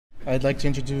I'd like to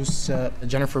introduce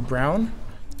Jennifer Brown,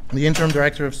 the Interim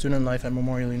Director of Student Life at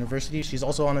Memorial University. She's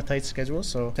also on a tight schedule,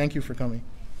 so thank you for coming.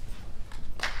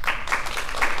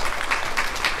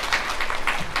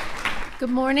 Good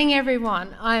morning,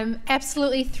 everyone. I'm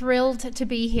absolutely thrilled to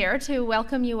be here to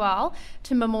welcome you all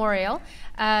to Memorial.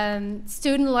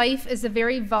 Student life is a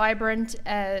very vibrant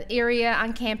area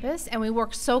on campus, and we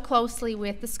work so closely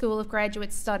with the School of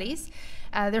Graduate Studies.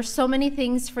 There's so many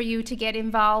things for you to get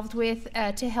involved with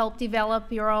to help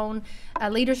develop your own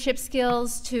leadership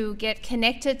skills, to get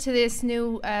connected to this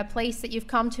new place that you've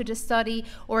come to study,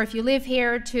 or if you live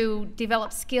here, to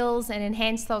develop skills and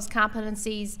enhance those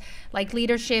competencies like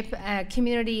leadership,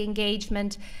 community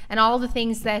engagement, and all the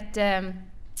things that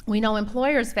we know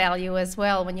employers value as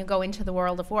well when you go into the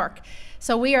world of work.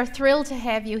 So we are thrilled to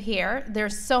have you here.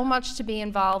 There's so much to be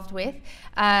involved with.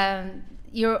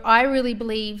 I really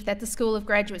believe that the School of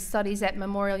Graduate Studies at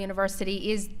Memorial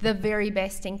University is the very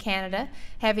best in Canada,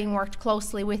 having worked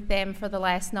closely with them for the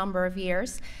last number of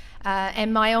years.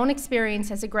 And my own experience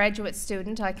as a graduate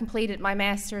student, I completed my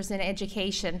Master's in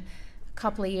Education a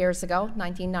couple of years ago,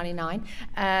 1999,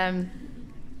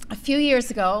 a few years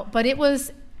ago, but it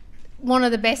was one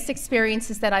of the best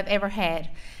experiences that I've ever had.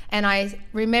 And I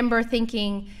remember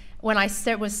thinking, when I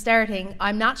was starting,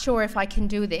 I'm not sure if I can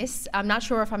do this. I'm not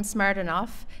sure if I'm smart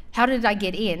enough. How did I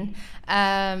get in?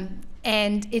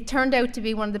 And it turned out to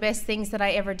be one of the best things that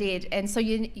I ever did. And so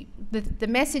the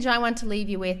message I want to leave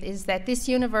you with is that this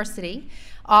university,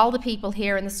 all the people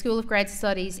here in the School of Grad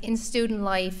Studies, in student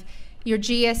life, your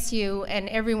GSU and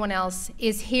everyone else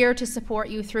is here to support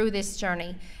you through this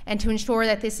journey and to ensure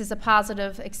that this is a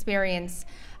positive experience.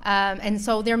 And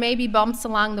so there may be bumps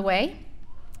along the way.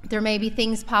 There may be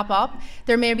things pop up.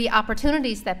 There may be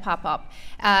opportunities that pop up.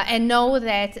 And know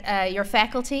that your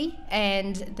faculty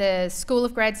and the School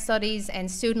of Grad Studies and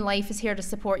student life is here to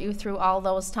support you through all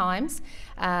those times.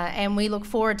 And we look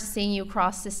forward to seeing you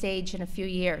cross the stage in a few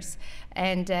years.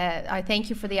 And I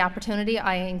thank you for the opportunity.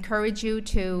 I encourage you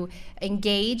to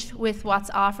engage with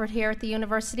what's offered here at the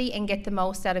university and get the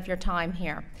most out of your time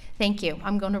here. Thank you.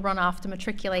 I'm going to run off to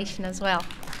matriculation as well.